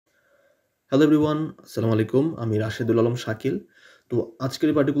Hello everyone, আসসালামু আলাইকুম। আমি রাশেদুল আলম শাকিল। তো আজকের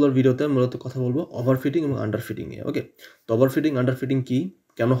এই পার্টিকুলার ভিডিওতে মূলত কথা বলবো ওভারফিটিং এবং আন্ডারফিটিং নিয়ে। ওকে? তো ওভারফিটিং, আন্ডারফিটিং কি?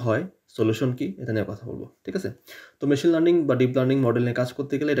 কেন হয়? সলিউশন কি? এটা নিয়ে কথা বলবো। ঠিক আছে? তো মেশিন লার্নিং বা ডিপ লার্নিং মডেল নিয়ে কাজ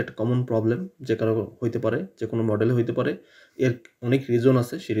করতে গেলে এটা একটা কমন প্রবলেম যে কারো হইতে পারে, যে কোনো মডেলে হইতে পারে। এর অনেক রিজন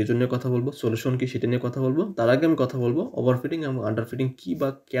আছে, সেই রিজন নিয়ে কথা বলবো। সলিউশন কি সেটা নিয়ে কথা বলবো। তার আগে আমি কথা বলবো ওভারফিটিং এবং আন্ডারফিটিং কি বা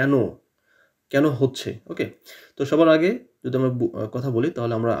কেন হচ্ছে? ওকে? তো সবার আগে যদি আমরা কথা বলি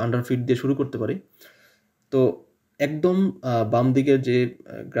তাহলে আমরা আন্ডারফিট দিয়ে শুরু করতে পারি। তো একদম বাম দিকের যে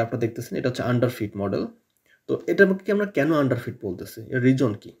গ্রাফটা দেখতেছেন এটা হচ্ছে আন্ডারফিট মডেল। তো এটাকে আমরা কেন আন্ডারফিট বলতেছি? এর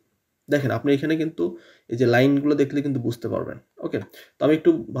রিজন কি? দেখেন আপনি এখানে কিন্তু এই যে লাইনগুলো দেখলে কিন্তু বুঝতে পারবেন। ওকে? তো আমি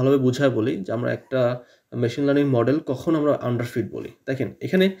একটু ভালোভাবে বুঝায় বলি যে আমরা একটা মেশিন লার্নিং মডেল কখন আমরা আন্ডারফিট বলি। দেখেন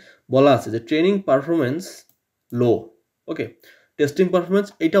এখানে বলা আছে যে ট্রেনিং পারফরম্যান্স লো। ওকে? টেস্টিং পারফরম্যান্স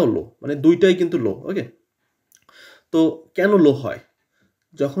এটাও লো, মানে দুইটাই কিন্তু লো। ওকে? তো কেন লো হয়?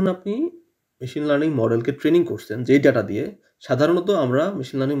 যখন আপনি মেশিন লার্নিং মডেলকে ট্রেনিং করছেন যেই ডাটা দিয়ে, সাধারণত আমরা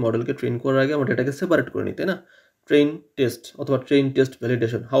মেশিন লার্নিং মডেলকে ট্রেন করার আগে আমরা ডাটাকে সেপারেট করে নিই, তাই না? ট্রেন টেস্ট অথবা ট্রেন টেস্ট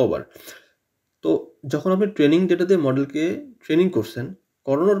ভ্যালিডেশন হাউএভার। তো যখন আপনি ট্রেনিং ডেটা দিয়ে মডেলকে ট্রেনিং করছেন,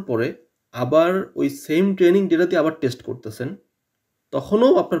 করানোর পরে আবার ওই সেম ট্রেনিং ডেটা দিয়ে আবার টেস্ট করতেছেন, তখনও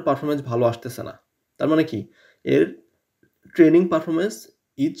আপনার পারফরমেন্স ভালো আসতেছে না। তার মানে কি? এর ট্রেনিং পারফরমেন্স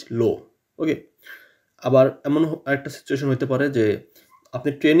ইজ লো। ওকে? আবার এমন একটা সিচুয়েশন হতে পারে যে আপনি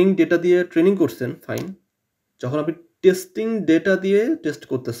ট্রেনিং ডেটা দিয়ে ট্রেনিং করছেন, ফাইন। যখন আপনি টেস্টিং ডেটা দিয়ে টেস্ট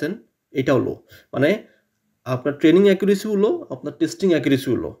করতেছেন, এটাও লো। মানে আপনার ট্রেনিং অ্যাকুরেসিও লো, আপনার টেস্টিং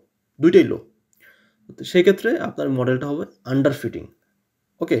অ্যাকুরেসিও লো, দুইটাই লো। তো সেক্ষেত্রে আপনার মডেলটা হবে আন্ডার ফিটিং।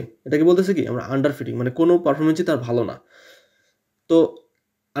 ওকে? এটাকে বলতেছে কি? আমরা আন্ডার ফিটিং, মানে কোনো পারফরমেন্সই তার ভালো না। তো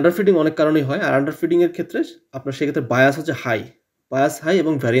আন্ডার ফিটিং অনেক কারণেই হয়। আর আন্ডার ফিটিং এর ক্ষেত্রে আপনার সেক্ষেত্রে বায়াস হচ্ছে হাই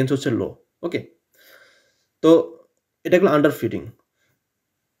এবং ভ্যারিয়েন্স হচ্ছে লো। ওকে? তো এটা হলো আন্ডার ফিটিং।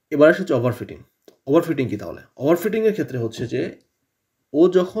 এবার আসে হচ্ছে ওভারফিটিং। ওভারফিটিং কি তাহলে? ওভারফিটিং এর ক্ষেত্রে হচ্ছে যে ও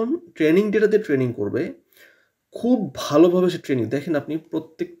যখন ট্রেনিং ডেটা দিয়ে ট্রেনিং করবে, খুব ভালোভাবে সে ট্রেনিং, দেখেন আপনি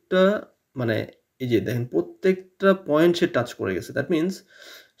প্রত্যেকটা, মানে এই যে দেখেন প্রত্যেকটা পয়েন্ট সে টাচ করে গেছে। দ্যাট মিনস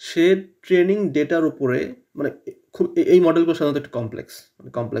সে ট্রেনিং ডেটার উপরে, মানে খুব এই মডেলগুলো সাধারণত একটু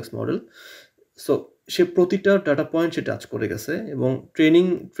কমপ্লেক্স মডেল। সো সে প্রতিটা ডাটা পয়েন্ট সে টাচ করে গেছে এবং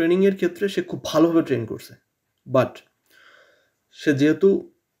ট্রেনিংয়ের ক্ষেত্রে সে খুব ভালোভাবে ট্রেন করছে। বাট সে যেহেতু,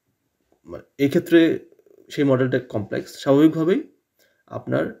 মানে এই ক্ষেত্রে সেই মডেলটা কমপ্লেক্স, স্বাভাবিকভাবেই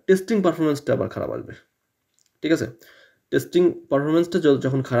আপনার টেস্টিং পারফরমেন্সটা আবার খারাপ আসবে। ঠিক আছে? টেস্টিং পারফরমেন্সটা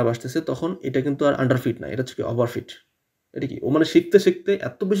যখন খারাপ আসতেছে তখন এটা কিন্তু আর আন্ডারফিট না, এটা হচ্ছে কি ওভারফিট। এটা কি? ও মানে শিখতে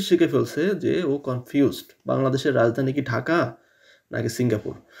এত বেশি শিখে ফেলছে যে ও কনফিউজড। বাংলাদেশের রাজধানী কি ঢাকা নাকি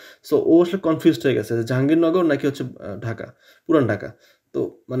সিঙ্গাপুর? সো ও আসলে কনফিউজড হয়ে গেছে যে জাহাঙ্গীরনগর নাকি হচ্ছে ঢাকা, পুরান ঢাকা। তো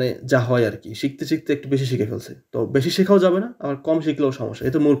মানে যা হয় আর কি, শিখতে একটু বেশি শিখে ফেলছে। তো বেশি শেখাও যাবে না, আবার কম শিখলেও সমস্যা।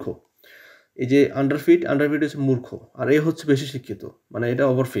 এ তো মূর্খ। এই যে আন্ডারফিট হচ্ছে মূর্খ, আর এ হচ্ছে বেশি শিক্ষিত, মানে এটা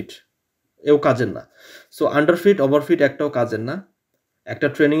ওভারফিট। এও কাজের না। সো আন্ডারফিট ওভারফিট একটাও কাজের না। একটা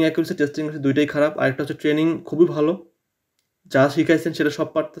ট্রেনিং অ্যাকুরেসি, টেস্টিং দুইটাই খারাপ। আর একটা হচ্ছে ট্রেনিং খুবই ভালো, যা শিখাইছেন সেটা সব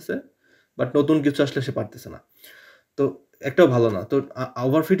পারতেছে, বাট নতুন কিছু আসলে সে পারতেছে না। তো একটাও ভালো না। তো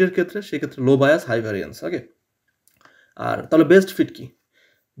ওভারফিটের ক্ষেত্রে সেক্ষেত্রে লো বায়াস হাই ভ্যারিয়েন্স। ওকে? আর তাহলে বেস্ট ফিট কি?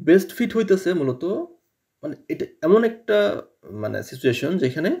 বেস্ট ফিট হইতেছে মূলত, মানে এটা এমন একটা, মানে সিচুয়েশন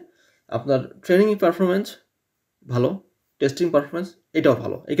যেখানে আপনার ট্রেনিং পারফরমেন্স ভালো, টেস্টিং পারফরমেন্স এটাও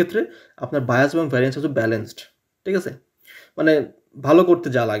ভালো। এক্ষেত্রে আপনার বায়াস এবং ভ্যারিয়েন্স হচ্ছে ব্যালেন্সড। ঠিক আছে? মানে ভালো করতে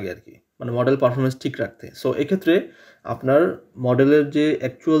যা লাগে আর কি, মানে মডেল পারফরমেন্স ঠিক রাখতে। সো এক্ষেত্রে আপনার মডেলের যে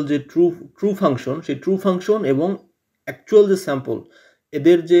অ্যাকচুয়াল যে ট্রু ফাংশন, সেই ট্রু ফাংশন এবং অ্যাকচুয়াল যে স্যাম্পল,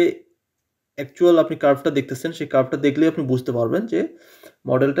 এদের যে অ্যাকচুয়াল আপনি কার্ভটা দেখতেছেন, সেই কার্ভটা দেখলেই আপনি বুঝতে পারবেন যে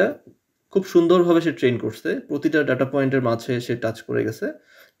মডেলটা খুব সুন্দরভাবে সে ট্রেন করছে, প্রতিটা ডাটা পয়েন্টের মাঝে সে টাচ করে গেছে,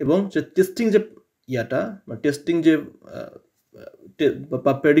 এবং যে টেস্টিং যে ইয়াটা, মানে টেস্টিং যে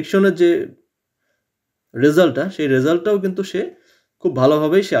বা প্রেডিকশনের যে রেজাল্টটা, সেই রেজাল্টটাও কিন্তু সে খুব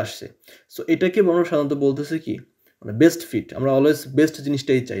ভালোভাবেই সে আসছে। সো এটাকে আমরা সাধারণত বলতেছি কি, মানে বেস্ট ফিট। আমরা অলওয়েজ বেস্ট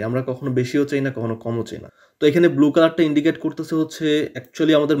জিনিসটাই চাই, আমরা কখনো বেশিও চাই না, কখনো কমও চাই না। তো এখানে ব্লু কালারটা ইন্ডিকেট করতেছে হচ্ছে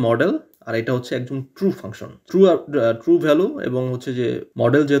অ্যাকচুয়ালি আমাদের মডেল, আর এটা হচ্ছে একদম ট্রু ফাংশন, ট্রু ভ্যালু, এবং হচ্ছে যে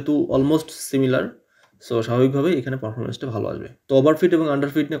মডেল যেহেতু অলমোস্ট সিমিলার, সো স্বাভাবিকভাবেই এখানে পারফরমেন্সটা ভালো আসবে। তো ওভারফিট এবং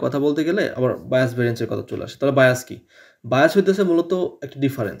আন্ডারফিট নিয়ে কথা বলতে গেলে আবার বায়াস ভ্যারিয়েন্সের কথা চলে আসে। তাহলে বায়াস কি? বায়াস হইতেছে মূলত একটা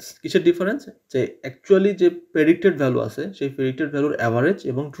ডিফারেন্স। কিসের ডিফারেন্স? যে অ্যাকচুয়ালি যে প্রেডিক্টেড ভ্যালু আছে, সেই প্রেডিক্টেড ভ্যালুর অ্যাভারেজ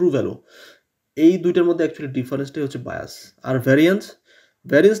এবং ট্রু ভ্যালু, এই দুইটার মধ্যে অ্যাকচুয়ালি ডিফারেন্সটাই হচ্ছে বায়াস। আর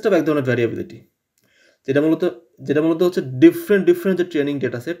ভ্যারিয়েন্সটা এক ধরনের ভ্যারিয়েবিলিটি, যেটা মূলত হচ্ছে ডিফারেন্ট যে ট্রেনিং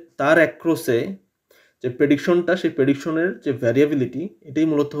ডেটা সেট, তার অ্যাক্রসে যে প্রেডিকশনটা, সেই প্রেডিকশনের যে ভ্যারিয়েবিলিটি, এটাই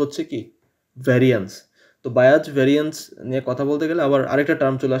মূলত হচ্ছে কি ভ্যারিয়েন্স। তো বায়াস ভ্যারিয়েন্স নিয়ে কথা বলতে গেলে আবার আরেকটা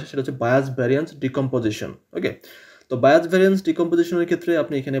টার্ম চলে আসে, সেটা হচ্ছে বায়াস ভ্যারিয়েন্স ডিকম্পোজিশন। ওকে, তো বায়াস ভ্যারিয়েন্স ডিকম্পোজিশনের ক্ষেত্রে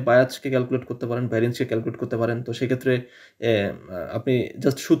আপনি এখানে বায়াসকে ক্যালকুলেট করতে পারেন, ভ্যারিয়েন্সকে ক্যালকুলেট করতে পারেন। তো সেক্ষেত্রে আপনি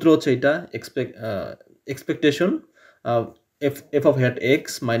জাস্ট সূত্র হচ্ছে এটা expectation F of hat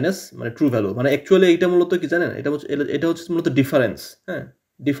x minus মানে ট্রু ভ্যালু, মানে অ্যাকচুয়ালি এটা মূলত কি জানেন, এটা হচ্ছে মূলত ডিফারেন্স। হ্যাঁ,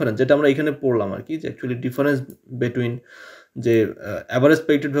 ডিফারেন্স যেটা আমরা এখানে পড়লাম আর কি, যে অ্যাকচুয়ালি ডিফারেন্স বিটুইন যে অ্যাভারেজ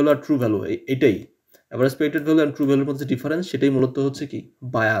প্রেডিক্টেড ভ্যালু আর ট্রু ভ্যালু, এটাই অ্যাভারেজ প্রেডিক্টেড ভ্যালু আর ট্রু ভ্যালুর মধ্যে ডিফারেন্স, সেটাই মূলত হচ্ছে কি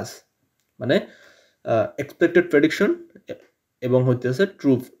বায়াস, মানে এক্সপেক্টেড প্রেডিকশন এবং হচ্ছে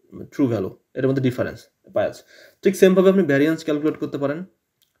ট্রু ভ্যালু, এটার মধ্যে ডিফারেন্স বায়াস। ঠিক সেমভাবে আপনি ভ্যারিয়েন্স ক্যালকুলেট করতে পারেন।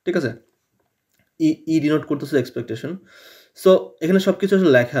 ঠিক আছে, ই ডিনোট করতেছে এক্সপেকটেশন। সো এখানে সব কিছু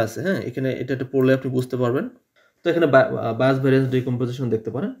আসলে লেখা আছে। হ্যাঁ, এখানে এটা একটা পড়লে আপনি বুঝতে পারবেন। তো এখানে বায়াস ভ্যারিয়েন্স ডিকম্পোজিশন দেখতে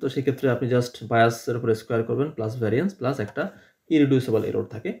পারেন। তো সেক্ষেত্রে আপনি জাস্ট বায়াসের উপরে স্কোয়ার করবেন প্লাস ভ্যারিয়েন্স প্লাস একটা ইরিডিউসেবল এরর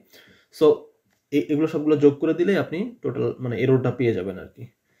থাকে। সো এগুলো সবগুলো যোগ করে দিলেই আপনি টোটাল মানে এররটা পেয়ে যাবেন আর কি।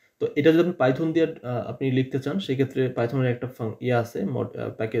 তো এটা যদি আপনি পাইথন দিয়ে আপনি লিখতে চান, সেক্ষেত্রে পাইথনের একটা আছে,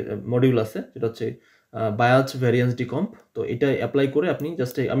 মডিউল আছে, যেটা হচ্ছে বায়াস ভ্যারিয়েন্স ডিকম্প। তো এটা অ্যাপ্লাই করে আপনি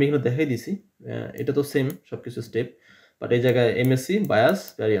জাস্ট, আমি এখানে দেখাই দিছি, এটা তো সেম সব কিছু স্টেপ, বাট এই জায়গায় এমএসসি বায়াস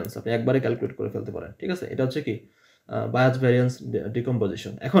ভ্যারিয়েন্স আপনি একবারে ক্যালকুলেট করে ফেলতে পারেন। ঠিক আছে, এটা হচ্ছে কি বায়াস ভ্যারিয়েন্স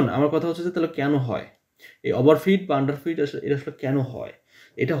ডিকম্পোজিশন। এখন আমার কথা হচ্ছে যে তাহলে কেন হয় এই ওভারফিট বা আন্ডারফিট, এটা আসলে কেন হয়?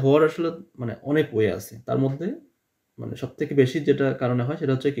 এটা হওয়ার আসলে মানে অনেক ওয়ে আছে, তার মধ্যে মানে সব থেকে বেশি যেটা কারণে হয়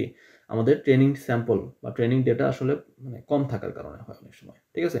সেটা হচ্ছে কি আমাদের ট্রেনিং স্যাম্পল বা ট্রেনিং ডেটা আসলে মানে কম থাকার কারণে হয় অনেক সময়।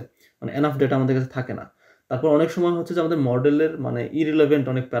 ঠিক আছে, মানে এনাফ ডেটা আমাদের কাছে থাকে না। তারপর অনেক সময় হচ্ছে যে আমাদের মডেলের মানে ইরিলেভেন্ট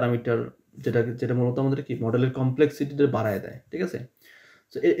অনেক প্যারামিটার, যেটা মূলত আমাদের কি মডেলের কমপ্লেক্সিটিটা বাড়ায় দেয়। ঠিক আছে,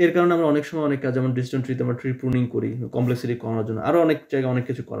 তো এর কারণে আমরা অনেক সময় অনেক কাজ, যেমন ডিস্টেন্স ট্রিতে আমরা ট্রি প্রুনিং করি কমপ্লেক্সিটি কমানোর জন্য, আরও অনেক জায়গায় অনেক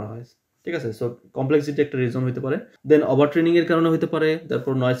কিছু করা হয়। ঠিক আছে, সো কমপ্লেক্সিটি একটা রিজন হতে পারে, দেন ওভার ট্রেনিং এর কারণে হতে পারে,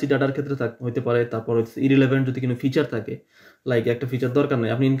 তারপর নয়েসি ডাটার ক্ষেত্রে হতে পারে, তারপর হচ্ছে ইরিলেভেন্ট যদি কোনো ফিচার থাকে, লাইক একটা ফিচার দরকার নেই,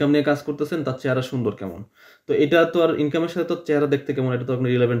 আপনি ইনকাম নিয়ে কাজ করতেছেন, তার চেহারা সুন্দর কেমন, তো এটা তো আর ইনকামের সাথে তো চেহারা দেখতে কেমন, এটা তো কোনো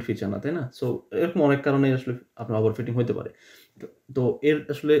রিলেভেন্ট ফিচার না, তাই না? সো এরকম অনেক কারণে আসলে আপনার ওভারফিটিং হতে পারে। তো এর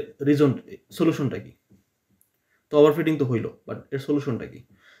আসলে সলিউশনটা কি? তো ওভারফিটিং তো হইলো, বাট এর সলিউশনটা কি?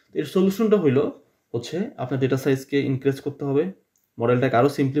 এর সলিউশনটা হইলো হচ্ছে আপনার ডেটা সাইজকে ইনক্রিজ করতে হবে, মডেলটাকে আরও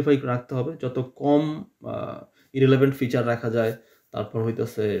সিম্পলিফাই রাখতে হবে, যত কম ইরিলেভেন্ট ফিচার রাখা যায়, তারপর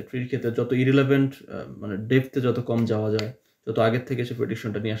হইতেছে ট্রির ক্ষেত্রে যত ইরিলেভেন্ট মানে ডেপথে যত কম যাওয়া যায়, যত আগের থেকে সে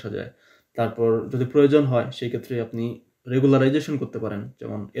প্রেডিকশনটা নিয়ে আসা যায়, তারপর যদি প্রয়োজন হয় সেই ক্ষেত্রে আপনি রেগুলারাইজেশন করতে পারেন,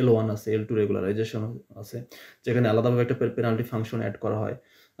 যেমন L1 আছে, L2 রেগুলারাইজেশন আছে, যেখানে আলাদাভাবে একটা পেনাল্টি ফাংশন অ্যাড করা হয়,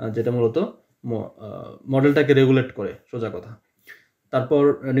 যেটা মূলত মডেলটাকে রেগুলেট করে, সোজা কথা। তারপর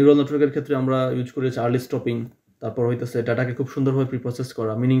নিউরাল নেটওয়ার্কের ক্ষেত্রে আমরা ইউজ করেছি আর্লি স্টপিং, তারপর হইতেছে ডাটাকে খুব সুন্দরভাবে প্রিপ্রসেস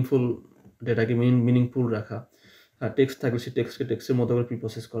করা, মিনিংফুল ডেটাকে মিনিংফুল রাখা, টেক্সট থাকলে সেই টেক্সটকে টেক্সটের মতো করে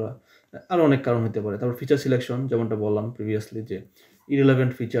প্রিপ্রসেস করা, আরও অনেক কারণ হতে পারে। তারপর ফিচার সিলেকশন, যেমনটা বললাম প্রিভিয়াসলি, যে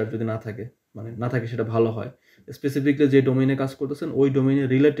ইরিলেভেন্ট ফিচার যদি না থাকে সেটা ভালো হয়। স্পেসিফিকলি যে ডোমেইনে কাজ করতেছেন ওই ডোমেইনে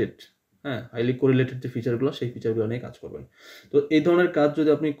রিলেটেড, হাইলি কোরিলেটেড যে ফিচারগুলো, সেই ফিচারগুলো নিয়ে কাজ করবেন। তো এই ধরনের কাজ যদি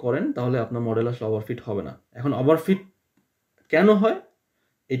আপনি করেন তাহলে আপনার মডেল আসলে ওভারফিট হবে না। এখন ওভারফিট কেন হয়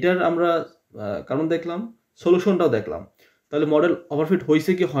এটার আমরা কারণ দেখলাম, সলিউশনটাও দেখলাম। তাহলে মডেল ওভারফিট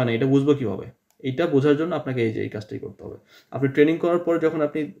হয়েছে কি হয় না এটা বুঝবো কিভাবে? এইটা বোঝার জন্য আপনাকে এই কাজটাই করতে হবে। আপনি ট্রেনিং করার পর যখন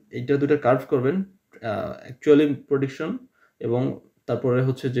আপনি এইটা দুটো কার্ভ করবেন, অ্যাকচুয়ালি প্রেডিকশন এবং তারপরে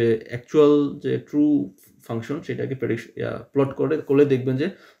হচ্ছে যে অ্যাকচুয়াল যে ট্রু ফাংশন, সেটাকে প্লট করলে দেখবেন যে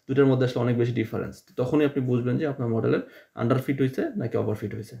দুটার মধ্যে আসলে অনেক বেশি ডিফারেন্স। তখনই আপনি বুঝবেন যে আপনার মডেলের আন্ডারফিট হয়েছে নাকি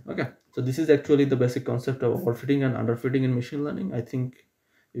ওভারফিট হয়েছে। ওকে, so this is actually the basic concept of overfitting and আন্ডারফিটিং in machine learning. I think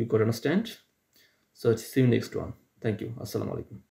you could understand. So see you next one. Thank you. Assalamu alaikum.